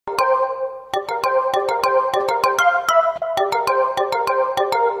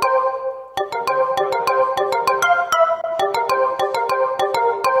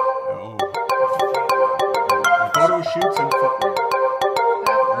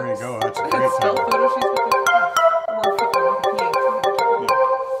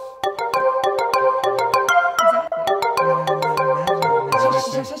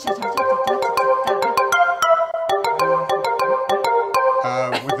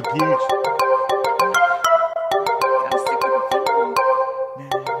the PH. Gotta stick with the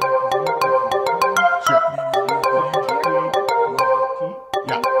theme. Sure.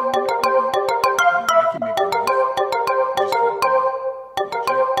 Yeah. I can make the noise.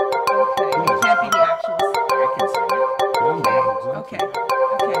 Okay, you can't be the actual. I can sing it. Okay.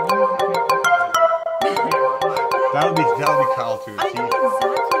 That'll be Kyle to a I T. know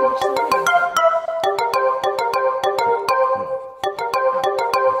exactly which song it is.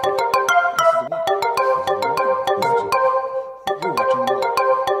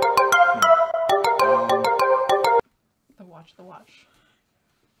 You're watching The watch.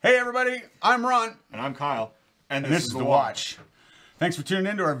 Hey everybody, I'm Ron. And I'm Kyle. And this is The Watch. Thanks for tuning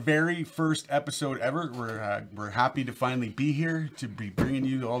in to our very first episode ever. We're happy to finally be here to be bringing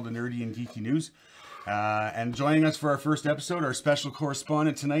you all the nerdy and geeky news. And joining us for our first episode, our special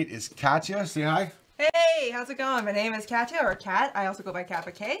correspondent tonight is Katya. Say hi. Hey, how's it going? My name is Katya, or Kat. I also go by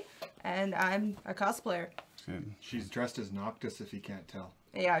Kappa K, and I'm a cosplayer. She's dressed as Noctis, if you can't tell.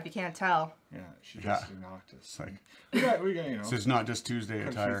 Yeah, if you can't tell. Yeah, she's dressed as Noctis. It's like, we got, you know. so it's not just Tuesday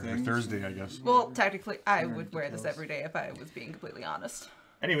attire, or Thursday, I guess. Well, technically, I would wear this every day if I was being completely honest.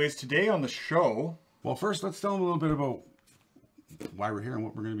 Anyways, today on the show... Well, first, let's tell them a little bit about why we're here and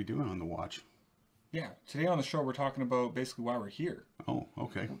what we're going to be doing on The Watch. Yeah, today on the show, we're talking about basically why we're here. Oh,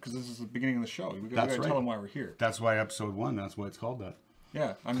 okay. Because this is the beginning of the show. We That's gotta right. tell them why we're here. That's why episode 1, that's why it's called that.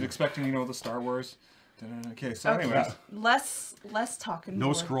 Yeah, I'm expecting, you know, the Star Wars. Okay, so anyways. Less talking. No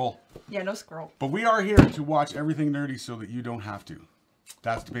more. scroll. Yeah, no scroll. But we are here to watch everything nerdy so that you don't have to.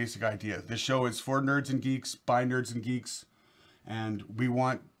 That's the basic idea. This show is for nerds and geeks, by nerds and geeks. And we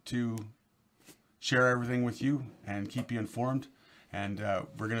want to share everything with you and keep you informed. And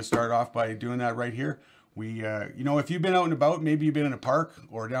we're going to start off by doing that right here. We, you know, if you've been out and about, maybe you've been in a park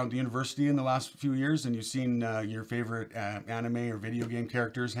or down at the university in the last few years and you've seen your favorite anime or video game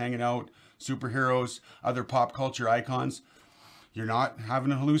characters hanging out, superheroes, other pop culture icons. You're not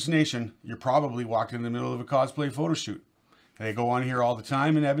having a hallucination. You're probably walking in the middle of a cosplay photo shoot. They go on here all the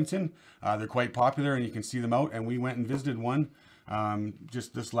time in Edmonton. They're quite popular and you can see them out. And we went and visited one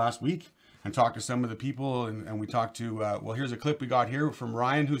just this last week and talked to some of the people. And we talked to, well, here's a clip we got here from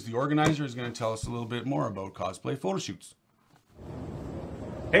Ryan, who's the organizer, is going to tell us a little bit more about cosplay photo shoots.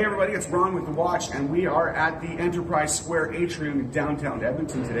 Hey everybody, it's Ron with The Watch, and we are at the Enterprise Square Atrium in downtown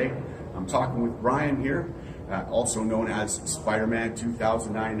Edmonton today. I'm talking with Ryan here, also known as Spider-Man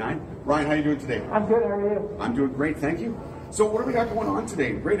 2099. Ryan, how are you doing today? I'm good, how are you? I'm doing great, thank you. So what do we got going on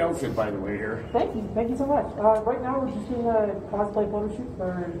today? Great outfit, by the way, here. Thank you so much. Right now we're just doing a cosplay photo shoot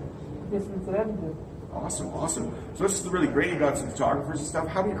for Distance at Edmonton. Awesome, awesome. So this is really great. You got some photographers and stuff.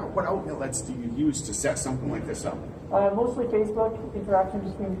 What outlets do you use to set something like this up? Mostly Facebook, interaction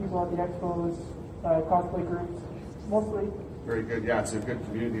between people at the expos, cosplay groups, mostly. Very good. Yeah, it's a good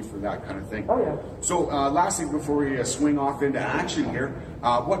community for that kind of thing. Oh yeah. So lastly, before we swing off into action here,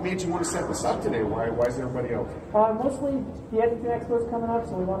 what made you want to set this up today? Why is everybody out? Mostly the Edmonton Expo is coming up,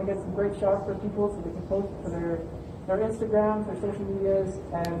 so we want to get some great shots for people so they can post for their Instagrams, their social medias,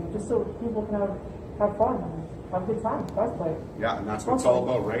 and just so people can have fun, have a good time, cosplay. Yeah, and that's what it's all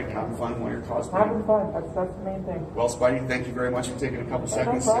about, right? Having fun while you're cosplaying. Having fun, that's the main thing. Well, Spidey, thank you very much for taking a couple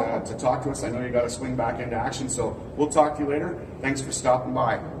seconds to talk to us. I know you got to swing back into action, so we'll talk to you later. Thanks for stopping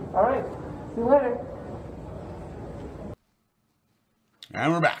by. All right, see you later.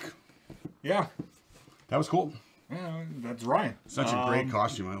 And we're back. Yeah. That was cool. Yeah, that's Ryan. Such a great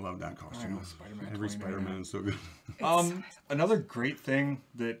costume. I love that costume. I know, Spider-Man Every 2099. Spider-Man is so good. Another great thing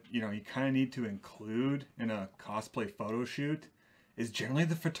that, you know, you kind of need to include in a cosplay photo shoot is generally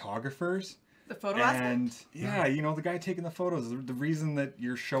the photographers. The photo And aspect? yeah, you know, the guy taking the photos, the reason that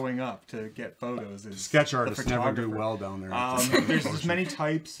you're showing up to get photos is Sketch the artists never do photographer. well down there. There's many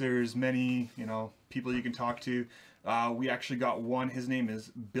types, there's many, you know, people you can talk to. We actually got one, his name is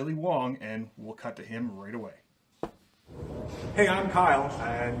Billy Wong, and we'll cut to him right away. Hey, I'm Kyle,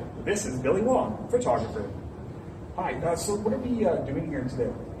 and this is Billy Wong, photographer. Hi, so what are we doing here today?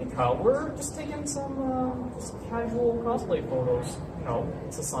 Hey Kyle, we're just taking some just casual cosplay photos. You know,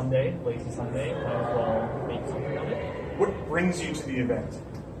 it's a Sunday, lazy Sunday, might as well make something of it. What brings you to the event?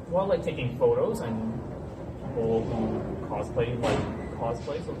 Well, I like taking photos and people who cosplay like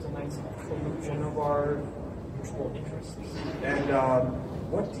cosplay, so it's a nice collusion of our mutual interests. And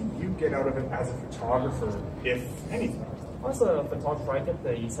what do you get out of it as a photographer, if anything? Well, as a photographer, I get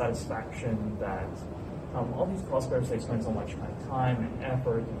the satisfaction that all these cosplayers, they spend so much kind of time and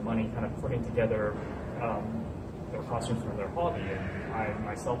effort and money kind of putting together their costumes for their hobby. And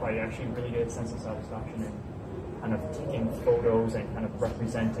I actually really get a sense of satisfaction in kind of taking photos and kind of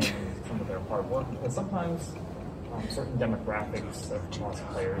representing some of their hard work. Because sometimes certain demographics of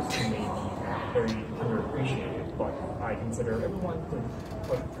cosplayers who may be very underappreciated, but I consider everyone could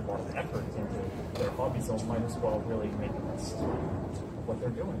put a lot of effort into their hobby, so might as well really make the best of what they're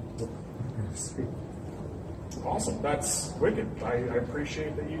doing. Sweet. Awesome. That's wicked. I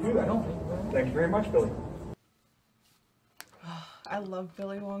appreciate that you do that. Thank you very much, Billy. I love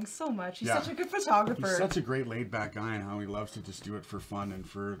Billy Wong so much. He's Yeah. such a good photographer. He's such a great laid back guy, and how he loves to just do it for fun and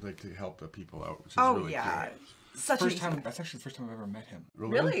for like to help the people out. Which is oh really yeah, cool. such First a time. That's actually the first time I've ever met him.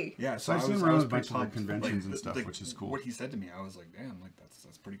 really. Yeah, So I've I seen was- him I around was a bunch pretty of the pumped. conventions and stuff, which is cool. What he said to me, I was like, damn, like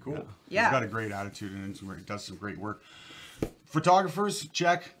that's pretty cool. Yeah. He's got a great attitude and he does some great work. Photographers,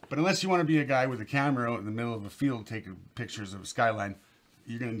 check. But unless you want to be a guy with a camera out in the middle of a field taking pictures of a skyline,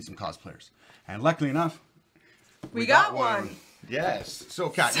 you're going to need some cosplayers. And luckily enough, We got one. Yes. So,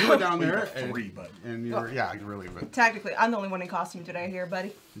 Kat, you were down there. three, but- And you were, yeah, really, but Technically, I'm the only one in costume today here,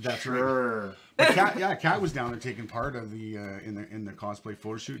 buddy. that's right. But Kat was down there taking part of the in the cosplay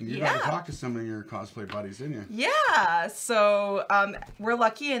photo shoot, and you got to Yeah. talk to some of your cosplay buddies, didn't you? Yeah, so we're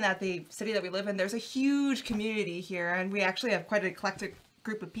lucky in that the city that we live in, there's a huge community here, and we actually have quite an eclectic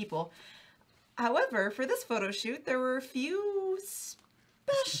group of people. However, for this photo shoot, there were a few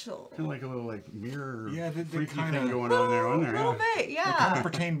special. Kind of like a little like mirror they freaky kinda- thing going on there, wasn't A there? little Yeah. bit, It yeah.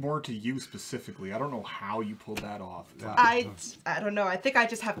 pertained more to you specifically. I don't know how you pulled that off. I don't know. I think I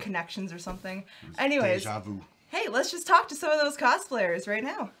just have connections or something. Anyways, Deja vu. hey, let's just talk to some of those cosplayers right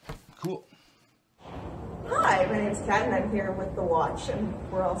now. Cool. Hi, my name's Kat, and I'm here with the Watch, and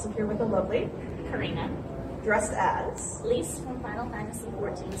we're also here with the lovely, Karina. dressed as. Lise from Final Fantasy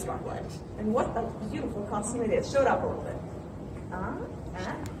XIV Stormblood. And what a beautiful costume it is. Show it up a little bit.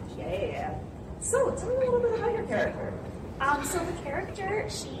 Yeah. So, tell me a little bit about your character. So the character,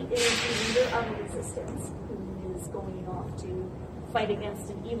 she is the leader of the Resistance, who is going off to fight against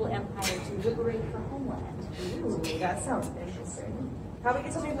an evil empire to liberate her homeland. Ooh, that sounds interesting. How about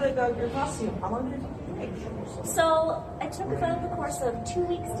you tell me a bit about your costume? How long did it take? So I took about the course of 2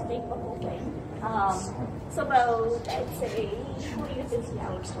 weeks to make the whole thing. So about, I'd say, 20 to 50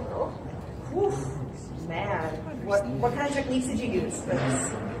 hours total. Oof, man. What kind of techniques did you use for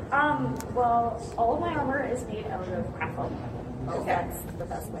this? Well, all of my armor is made out of craft foam. Okay. That's the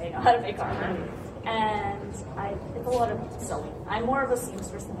best way I know how to make armor. And it's a lot of sewing. I'm more of a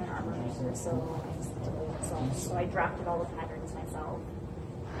seamstress than an armor maker, so I just do it myself. So I drafted all the patterns myself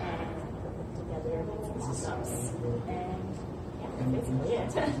and put them together, made some mock-ups, and yeah, that's basically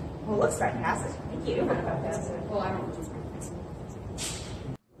it. Well, it looks fantastic. Thank you. Well, I don't know.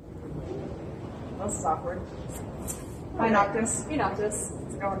 This is awkward. Hi, Noctis. Hey, Noctis.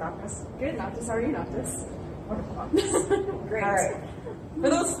 How's it going, Noctis? Good, Noctis. How are you, Noctis? Wonderful. Great. All right. For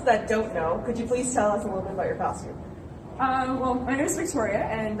those that don't know, could you please tell us a little bit about your costume? Well, my name is Victoria,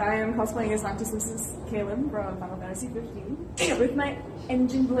 and I am cosplaying as Noctis. This is Kaylin from Final Fantasy XV with my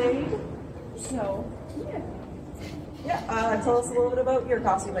engine blade. So, yeah. Yeah, tell us a little bit about your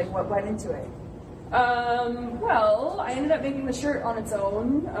costume, like what went into it. Well, I ended up making the shirt on its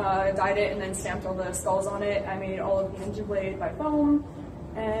own, dyed it, and then stamped all the skulls on it. I made all of the engine blade by foam,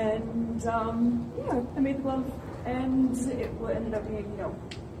 and, yeah, I made the glove, and it ended up being,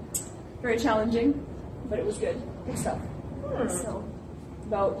 very challenging, but it was good. Good stuff. So,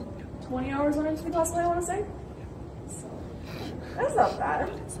 about 20 hours went into the cosplay, I want to say. So, That's not bad.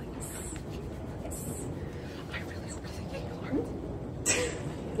 yes.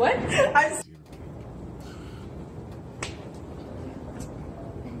 What?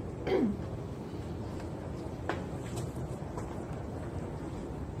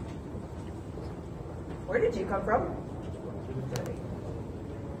 Where did you come from?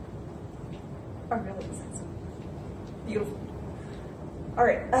 Oh, really? Beautiful. All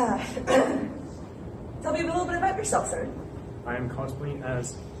right. Tell me a little bit about yourself, sir. I am cosplaying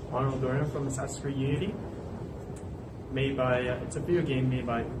as Arnold Dorner from Assassin's Creed Unity. Made by, it's a video game made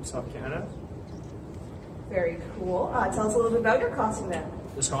by Ubisoft Canada. Very cool. Tell us a little bit about your costume then.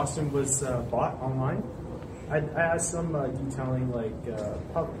 This costume was bought online. I added some detailing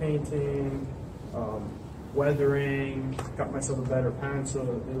like puff painting, weathering, got myself a better pen so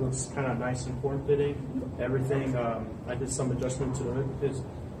it looks kind of nice and form-fitting. Everything, I did some adjustment to it because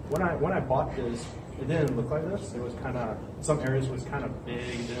when I bought this, it didn't look like this. It was kind of, some areas was kind of big,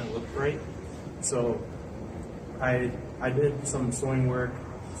 it didn't look right. So I did some sewing work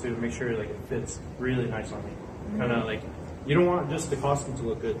to make sure like it fits really nice on me. Kind of like, you don't want just the costume to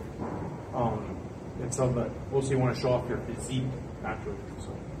look good. It's but also you want to show off your physique afterwards.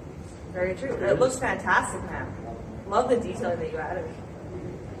 So. Very true. It looks fantastic, man. Love the detailing that you added.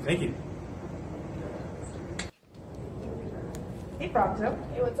 Thank you. Hey, Prompto.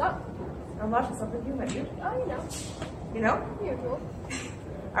 Hey, what's up? I'm watching something human. You? Oh, you know. You know? Usual.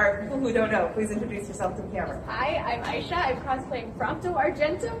 All right, people who don't know, please introduce yourself to the camera. Hi, I'm Aisha. I'm cosplaying Prompto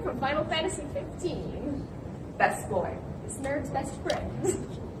Argentum from Final Fantasy 15. Best boy. This nerd's best friend.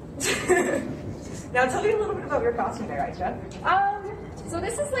 Now tell me a little bit about your costume there, Aisha. So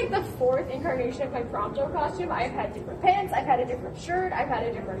this is like the 4th incarnation of my Prompto costume. I've had different pants, I've had a different shirt, I've had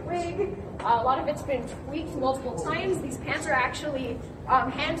a different wig. A lot of it's been tweaked multiple times. These pants are actually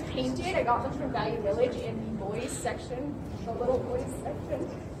hand painted. I got them from Value Village in the boys section, the little boys section.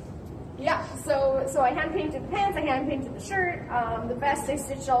 Yeah, so I hand painted the pants, I hand painted the shirt, the vest, I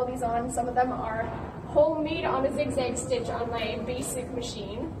stitched all these on. Some of them are homemade on a zigzag stitch on my basic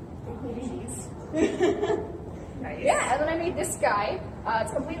machine, including these. Nice. Yeah, and then I made this guy.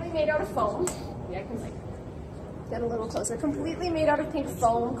 It's completely made out of foam. Yeah, I can like get a little closer. Completely made out of pink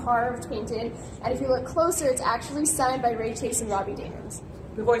foam, carved, painted. And if you look closer, it's actually signed by Ray Chase and Robbie Damons.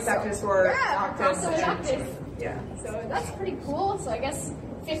 The voice actors for Octave. Octave. Yeah. So that's pretty cool. So I guess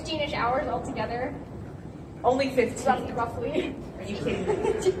 15-ish hours altogether. Only 15. Roughly. Are you kidding me?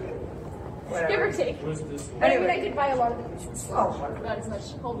 Whatever. Give or take. Anyway. I did buy a lot of the pieces. So Oh, not as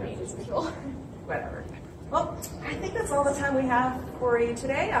much homemade as usual. Whatever. Well, I think that's all the time we have for you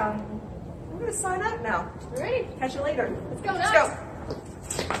today. I'm going to sign up now. All right. Catch you later. Let's go. Let's go.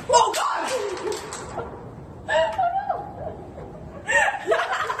 Oh, God! Oh,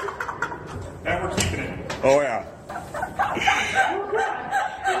 no. And we're keeping it. Oh, yeah.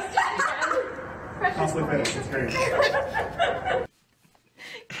 Cosplay finish. It's great.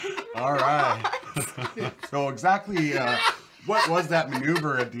 All right. So exactly, what was that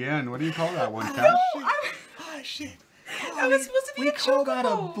maneuver at the end? What do you call that one, Kat? Shit. That was supposed to be We a call that a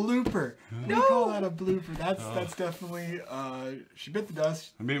chocobo. blooper. No. We call that a blooper. That's definitely she bit the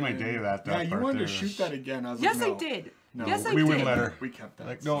dust. I made my day that Yeah, you part wanted there. to shoot that again. I was Yes, like, no. I did. No, Yes, I We did. wouldn't let her. We kept that.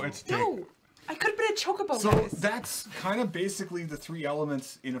 Like, no, it's tape. No, I could have been a chocobo. So guys. that's kind of basically the 3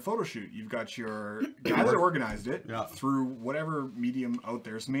 elements in a photo shoot. You've got your guy that organized it Yeah. through whatever medium out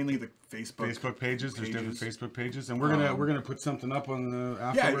there. It's mainly the Facebook pages. There's different pages. Facebook pages, and we're gonna put something up on the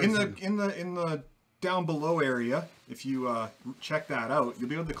Yeah, afterwards. in the down below area, if you check that out, you'll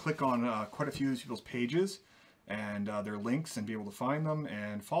be able to click on quite a few of these people's pages and their links and be able to find them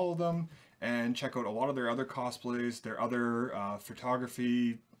and follow them and check out a lot of their other cosplays, their other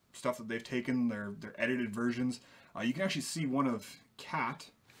photography stuff that they've taken, their edited versions. You can actually see one of Kat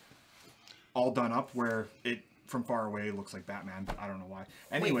all done up where it from far away looks like Batman, but I don't know why.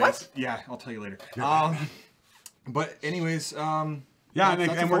 Anyways, what? yeah, I'll tell you later. But anyways, Yeah, that's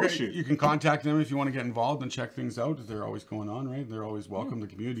a and we're photo gonna, shoot. you can contact them if you want to get involved and check things out. They're always going on, right? They're always welcome. The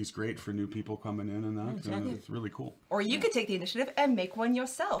community's great for new people coming in and that. Exactly. It's really cool. Or you could take the initiative and make one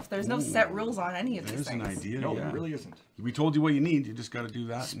yourself. There's no set rules on any of these There's things. an idea. No, yeah. there really isn't. We told you what you need. You just got to do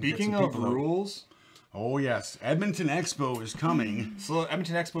that. and get Speaking some of people out. rules, Oh yes, Edmonton Expo is coming. so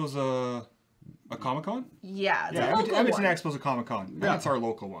Edmonton Expo's a Comic-Con? Yeah, it's Yeah, a local Edmonton one. Expo's a Comic-Con. Yeah. That's our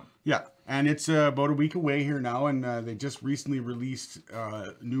local one. Yeah, and it's about a week away here now, and they just recently released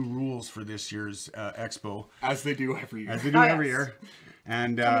new rules for this year's Expo, As they do every year. as they do Oh, every yes. year.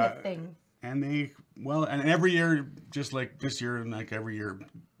 And Becoming a thing. and they and every year, just like this year and like every year,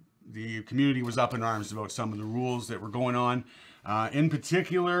 the community was up in arms about some of the rules that were going on. In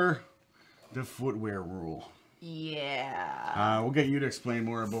particular, the footwear rule. Yeah. We'll get you to explain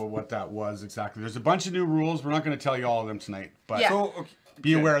more about what that was exactly. There's a bunch of new rules. We're not going to tell you all of them tonight, but Yeah. So, okay,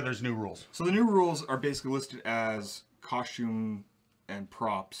 be aware there's new rules. So the new rules are basically listed as costume and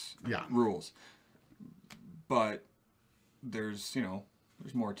props rules. But there's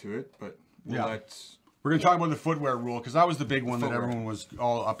more to it, but Yeah. let's... We're going to talk about the footwear rule because that was the big one that Footwear. everyone was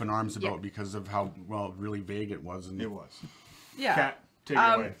all up in arms about Yeah. because of how really vague it was. And It was. Yeah. Kat, take it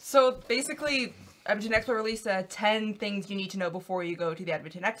away. So basically, Edmonton Expo released 10 things you need to know before you go to the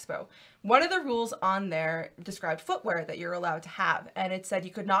Edmonton Expo. One of the rules on there described footwear that you're allowed to have, and it said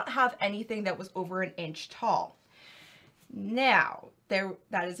you could not have anything that was over an inch tall. Now,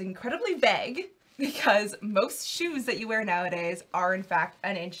 that is incredibly vague because most shoes that you wear nowadays are in fact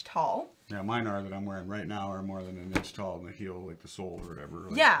an inch tall. Yeah, mine are that I'm wearing right now are more than an inch tall in the heel, like the sole or whatever.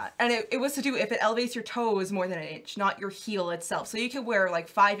 Like, Yeah, and it was to do if it elevates your toes more than an inch, not your heel itself. So you could wear like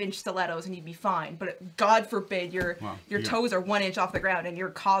 5-inch stilettos and you'd be fine, but God forbid your yeah. toes are 1 inch off the ground and you're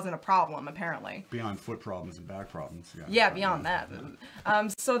causing a problem apparently. Beyond foot problems and back problems. Yeah, beyond that.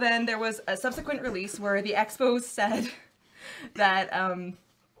 So then there was a subsequent release where the Expo said that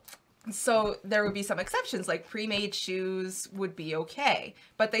so there would be some exceptions, like pre-made shoes would be okay,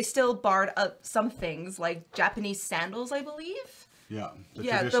 but they still barred some things like Japanese sandals, I believe. Yeah, the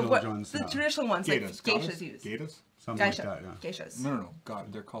Yeah, traditional ones. the yeah. traditional ones, Gatas. like geishas use. Gatas? Something Geisha. like that, yeah. Geishas. No.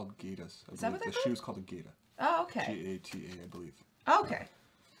 God, they're called gaitas. Is that what they're The called? shoe is called a gaita. Oh, okay. G-A-T-A, I believe. Okay.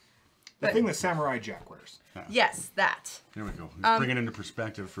 The thing that Samurai Jack wears. Yes, that. There we go. Bring it into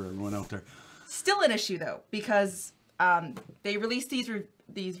perspective for everyone out there. Still an issue though, because they released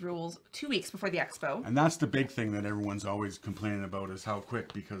these rules 2 weeks before the expo. And that's the big thing that everyone's always complaining about is how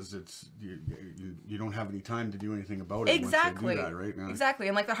quick, because it's you don't have any time to do anything about it. Exactly. Once they do that, right? Now, exactly.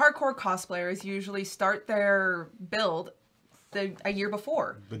 And like the hardcore cosplayers usually start their build a year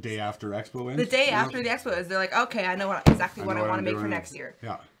before. the day after Expo ends. The day after the expo is, they're like, okay, I know exactly what I want to make for next year.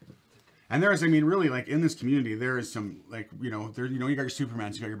 Yeah. And there's, I mean, really, like in this community, there is some, like, you got your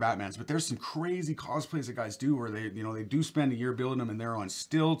Supermans, you got your Batmans, but there's some crazy cosplays that guys do where they do spend a year building them and they're on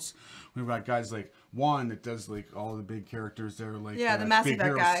stilts. We've got guys like Juan that does like all the big characters there, like the Mass Big Effect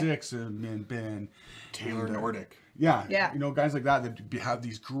Hero guy. 6 and Ben. Taylor Nordic. Yeah. Yeah. Guys like that have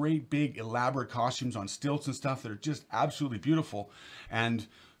these great big elaborate costumes on stilts and stuff that are just absolutely beautiful. And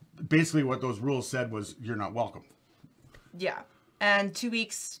basically what those rules said was you're not welcome. Yeah. And 2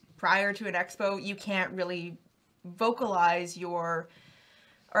 weeks prior to an expo, you can't really vocalize or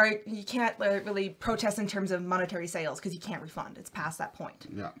you can't really protest in terms of monetary sales because you can't refund. It's past that point.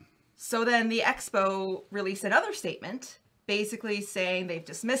 Yeah. So then the expo released another statement basically saying they've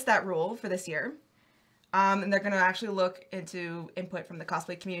dismissed that rule for this year. And they're going to actually look into input from the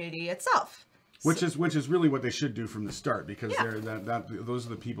cosplay community itself. Which is really what they should do from the start, because those are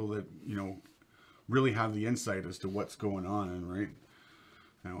the people that, really have the insight as to what's going on, and right?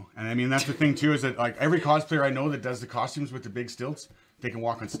 And I mean, that's the thing too, is that like every cosplayer I know that does the costumes with the big stilts, they can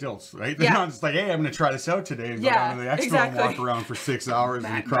walk on stilts, right? They're not just like, hey, I'm going to try this out today and go down to the expo and walk around for 6 hours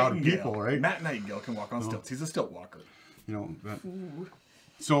in a crowd of people, right? Matt Nightingale can walk on stilts. He's a stilt walker.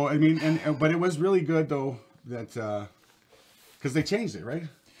 So I mean, but it was really good though that because they changed it, right?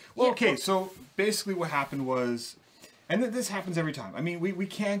 Well, okay, so basically what happened was, and this happens every time. I mean, we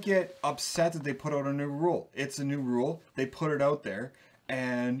can't get upset that they put out a new rule. It's a new rule. They put it out there,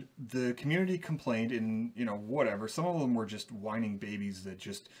 and the community complained, and whatever. Some of them were just whining babies that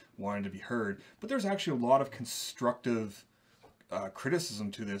just wanted to be heard. But there's actually a lot of constructive criticism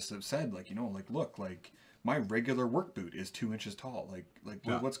to this that said, like, look, like, my regular work boot is 2 inches tall.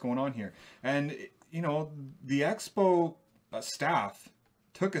 What's going on here? And the expo staff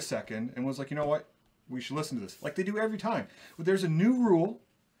took a second and was like, you know what? We should listen to this. Like they do every time. But there's a new rule.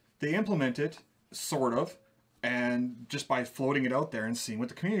 They implement it, sort of, and just by floating it out there and seeing what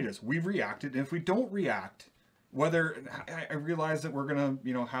the community does. We've reacted, and if we don't react, whether I realize that we're gonna,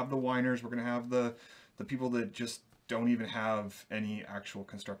 have the whiners, we're gonna have the people that just don't even have any actual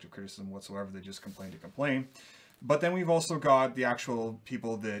constructive criticism whatsoever. They just complain to complain. But then we've also got the actual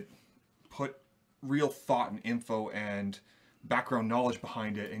people that put real thought and info and background knowledge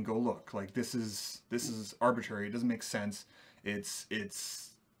behind it and go, look, like this is arbitrary. It doesn't make sense. It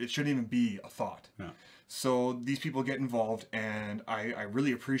shouldn't even be a thought. Yeah. So these people get involved, and I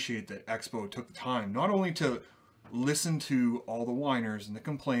really appreciate that Expo took the time not only to listen to all the whiners and the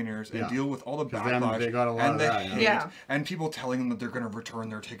complainers and deal with all the backlash they got a lot and of the that, hate and people telling them that they're going to return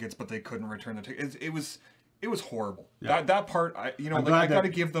their tickets, but they couldn't return their tickets. It was horrible. Yeah. That part, I got to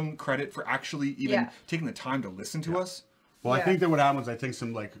give them credit for actually even taking the time to listen to us. Well, I think that what happens, I think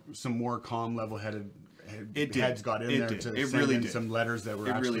some more calm, level-headed heads got in there to send in some letters that were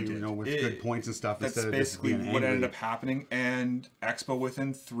actually, with good points and stuff. That's basically what ended up happening. And Expo,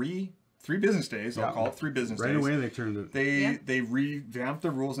 within three business days, I'll call it 3 business days. Right away, they turned it. They revamped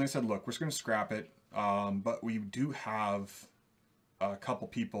the rules and they said, look, we're just going to scrap it. But we do have a couple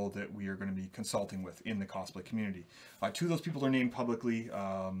people that we are going to be consulting with in the cosplay community. 2 of those people are named publicly.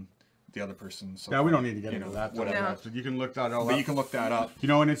 The other person. So we don't need to get into that. Whatever. But you can look that all up. But you can look that up.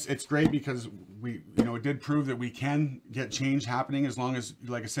 And it's great because it did prove that we can get change happening as long as,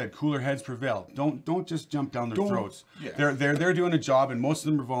 like I said, cooler heads prevail. Don't just jump down their throats. Yeah. They're doing a job, and most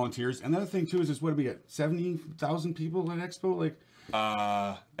of them are volunteers. And the other thing too is what do we get? 70,000 people at Expo, like.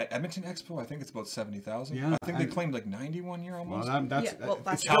 At Edmonton Expo, I think it's about 70,000. Yeah, I think they claimed like 91 year almost. Well,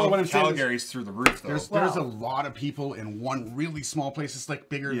 that's Calgary's through the roof though. There's a lot of people in one really small place. It's like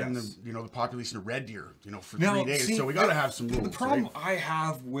bigger than the population of Red Deer, for 3 days. See, so we got to have some rules. The problem I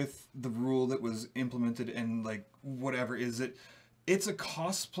have with the rule that was implemented and like whatever is that it's a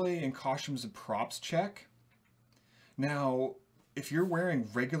cosplay and costumes and props check. Now, if you're wearing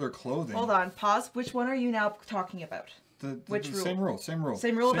regular clothing, hold on, pause. Which one are you now talking about? Which rule? Same rule.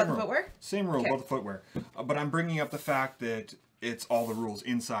 Same rule about the footwear? Same rule about the footwear. But I'm bringing up the fact that it's all the rules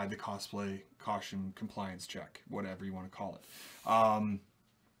inside the cosplay costume compliance check, whatever you want to call it.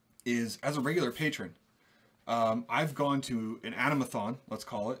 Is as a regular patron, I've gone to an animathon, let's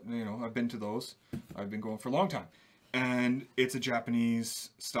call it. I've been to those. I've been going for a long time. and it's a Japanese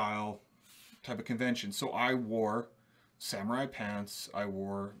style type of convention. So I wore samurai pants. I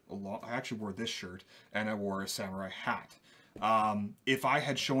actually wore this shirt, and I wore a samurai hat. If I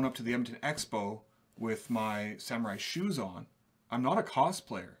had shown up to the Edmonton Expo with my samurai shoes on, I'm not a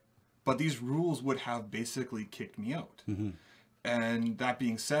cosplayer, but these rules would have basically kicked me out. And that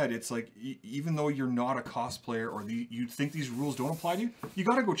being said, it's like, even though you're not a cosplayer or you think these rules don't apply to you, you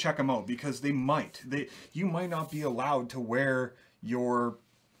got to go check them out, because they might. You might not be allowed to wear your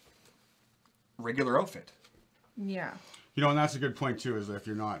regular outfit. Yeah. You know, and that's a good point too, is that if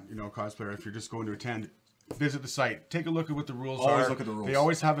you're not, you know, a cosplayer, if you're just going to attend, visit the site, take a look at what the rules are. Always look at the rules. They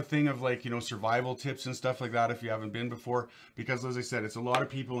always have a thing of, like, you know, survival tips and stuff like that if you haven't been before, because as I said, it's a lot of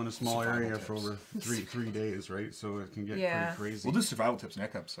people in a small Survival area tips. for over three days, right? So it can get Yeah. pretty crazy. We'll do survival tips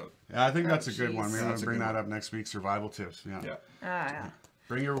next episode. Yeah, I think that's a good jeez. one. We're Yeah, gonna that's a bring good that one. up next week. Survival tips. Yeah. Yeah. Yeah.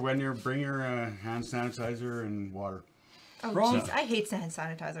 Bring your hand sanitizer and water. Oh, Wrong. jeez. I hate hand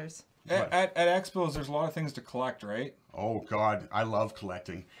sanitizers. At expos, there's a lot of things to collect, right? Oh God, I love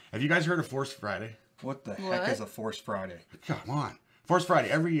collecting. Have you guys heard of Force Friday? What the What? heck is a Force Friday? Come on. Force Friday.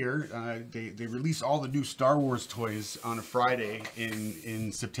 Every year, they release all the new Star Wars toys on a Friday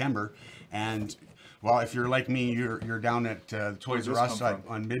in September. And, well, if you're like me, you're down at Toys R Where'd this Us come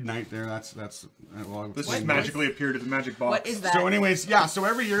from? on midnight there. Well, This when- just magically appeared at the magic box. What is that? So anyways, yeah, so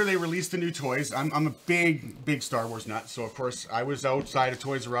every year they release the new toys. I'm a big Star Wars nut. So, of course, I was outside of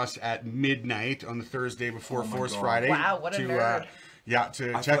Toys R Us at midnight on the Thursday before Oh my Force God. Friday. Wow, what a nerd. To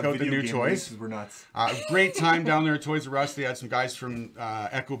I check thought out the video new game toys. releases were nuts. Great time down there at Toys R Us. They had some guys from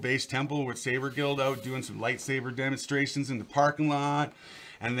Echo Base Temple with Saber Guild out doing some lightsaber demonstrations in the parking lot.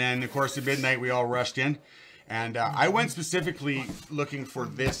 And then, of course, at midnight, we all rushed in. And I went specifically looking for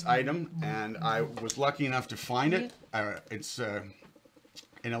this item, and I was lucky enough to find it. It's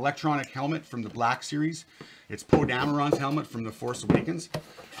an electronic helmet from the Black Series. It's Poe Dameron's helmet from The Force Awakens.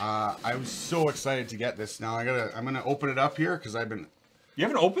 I was so excited to get this. Now I'm gonna open it up here because I've been. You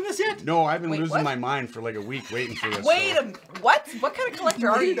haven't opened this yet? No, I've been Wait, losing what? my mind for like a week waiting for this. Wait so. what? What kind of collector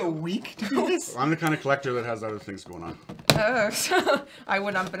are Waited a you? week to do this? I'm the kind of collector that has other things going on. I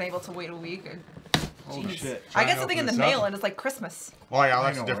would not have been able to wait a week. Oh Jeez. shit. I Trying get to something in open the this mail up. and it's like Christmas. Oh yeah,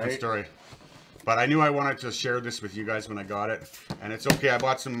 that's I know, a different right? story. But I knew I wanted to share this with you guys when I got it. And it's okay, I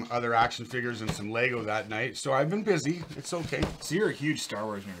bought some other action figures and some Lego that night. So I've been busy. It's okay. So you're a huge Star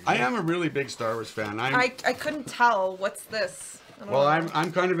Wars nerd. I am a really big Star Wars fan. I couldn't tell. What's this? I don't Well, know.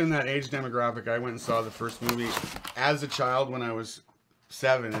 I'm kind of in that age demographic. I went and saw the first movie as a child when I was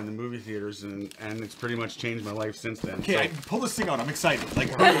 7 in the movie theaters, and it's pretty much changed my life since then. Okay, So- I pull this thing out. I'm excited. Like,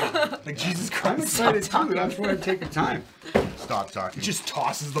 hurry up. Like, Jesus I'm Christ. excited too. That's why I'm taking time. Stop talking. He just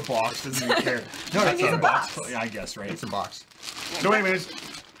tosses the box. Doesn't even care. No, It's a box. Yeah, I guess, right? It's a box. So, anyways,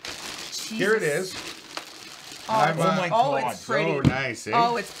 here it is. Oh, I'm, it's, my oh, God, it's pretty. So nice, eh?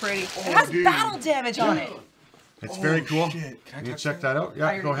 Oh, it's pretty. It has dude. battle damage on it. It's very cool. shit. Can I You touch check that? that out? Yeah,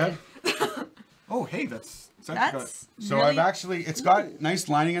 I go already ahead. Oh, hey, it's actually That's So really, it's got nice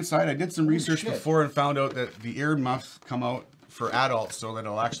lining inside. I did some research shit. before and found out that the ear muffs come out for adults so that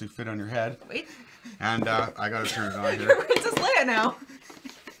it'll actually fit on your head. Wait. And I gotta turn it on You're here. Princess Leia now.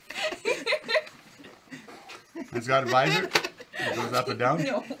 It's got a visor. It goes up and down.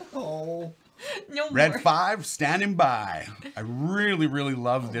 No. Oh. No Red more. 5 standing by. I really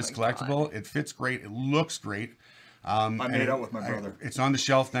love this my collectible. It fits great. It looks great. I made out with my brother. It's on the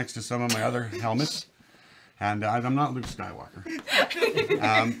shelf next to some of my other helmets. And I'm not Luke Skywalker.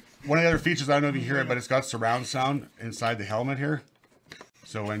 One of the other features, I don't know if you hear it, but it's got surround sound inside the helmet here.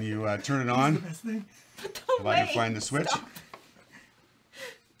 So when you turn it on, Best thing. if I can find the switch. Stop.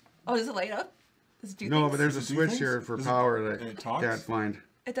 Oh, does it light up? Does it do No, things? but there's a Does it do switch things? here for Does it- power that and I it talks? can't find.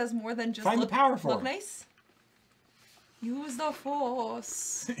 It does more than just Find the look, power for look it. nice. Use the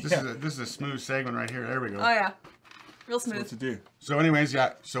force. This is a smooth segment right here. There we go. Oh yeah, real What's smooth. to do? So anyways,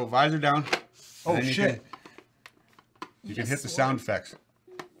 yeah. So visor down. Oh, and then shit. You can just hit the swore. sound effects.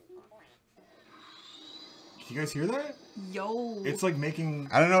 You guys hear that? Yo. It's like making.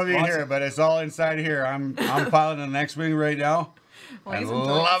 I don't know if you can lots hear of- it, but it's all inside here. I'm piloting the next wing right now. Well, I he's enjoying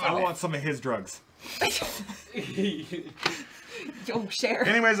love I it. want some of his drugs. Yo, share.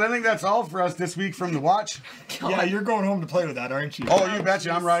 Anyways, I think that's all for us this week from the watch. Yeah, you're going home to play with that, aren't you? Oh, you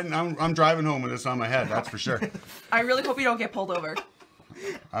betcha. I'm driving home with this on my head. That's for sure. I really hope you don't get pulled over.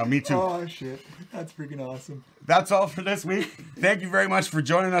 Me too. Oh shit, that's freaking awesome. That's all for this week. Thank you very much for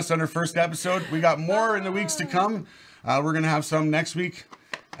joining us on our first episode. We got more in the weeks to come. We're gonna have some next week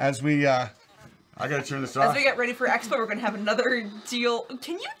as we. I gotta turn this As off. we get ready for Expo, we're gonna have another deal.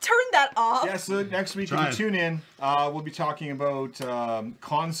 Can you turn that off? Yeah, so next week Trying. if you tune in, we'll be talking about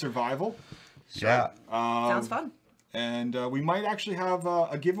con survival. Yeah. Sounds fun. And we might actually have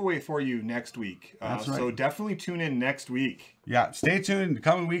a giveaway for you next week. That's right. So definitely tune in next week. Yeah, stay tuned in the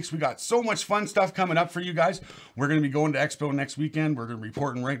coming weeks. We got so much fun stuff coming up for you guys. We're going to be going to Expo next weekend. We're going to be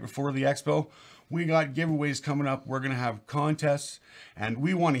reporting right before the Expo. We got giveaways coming up. We're going to have contests, and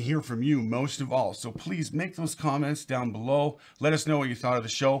we want to hear from you most of all. So please make those comments down below. Let us know what you thought of the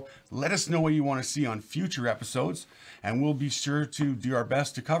show. Let us know what you want to see on future episodes, and we'll be sure to do our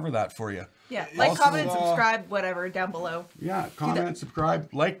best to cover that for you. Yeah, like, Also, comment, and subscribe, whatever, down below. Yeah, comment, subscribe,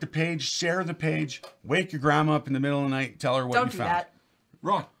 like the page, share the page, wake your grandma up in the middle of the night, tell her what Don't you do found. that.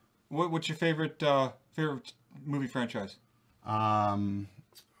 Ron, what's your favorite movie franchise?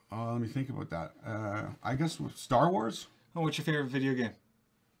 Let me think about that. I guess with Star Wars. Oh, what's your favorite video game?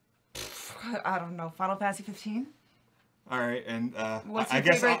 I don't know. Final Fantasy 15. All right, and What's I your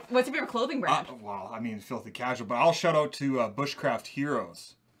guess favorite? What's your favorite clothing brand? well, I mean, filthy casual, but I'll shout out to Bushcraft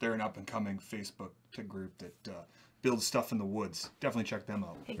Heroes. They're an up-and-coming Facebook group that builds stuff in the woods. Definitely check them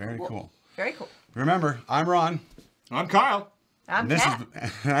out. Hey, Very cool. Very cool. Remember, I'm Ron. I'm Kyle. I'm And this Kat.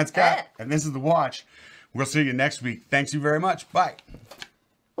 is that's Kat. And this is The Watch. We'll see you next week. Thanks you very much. Bye.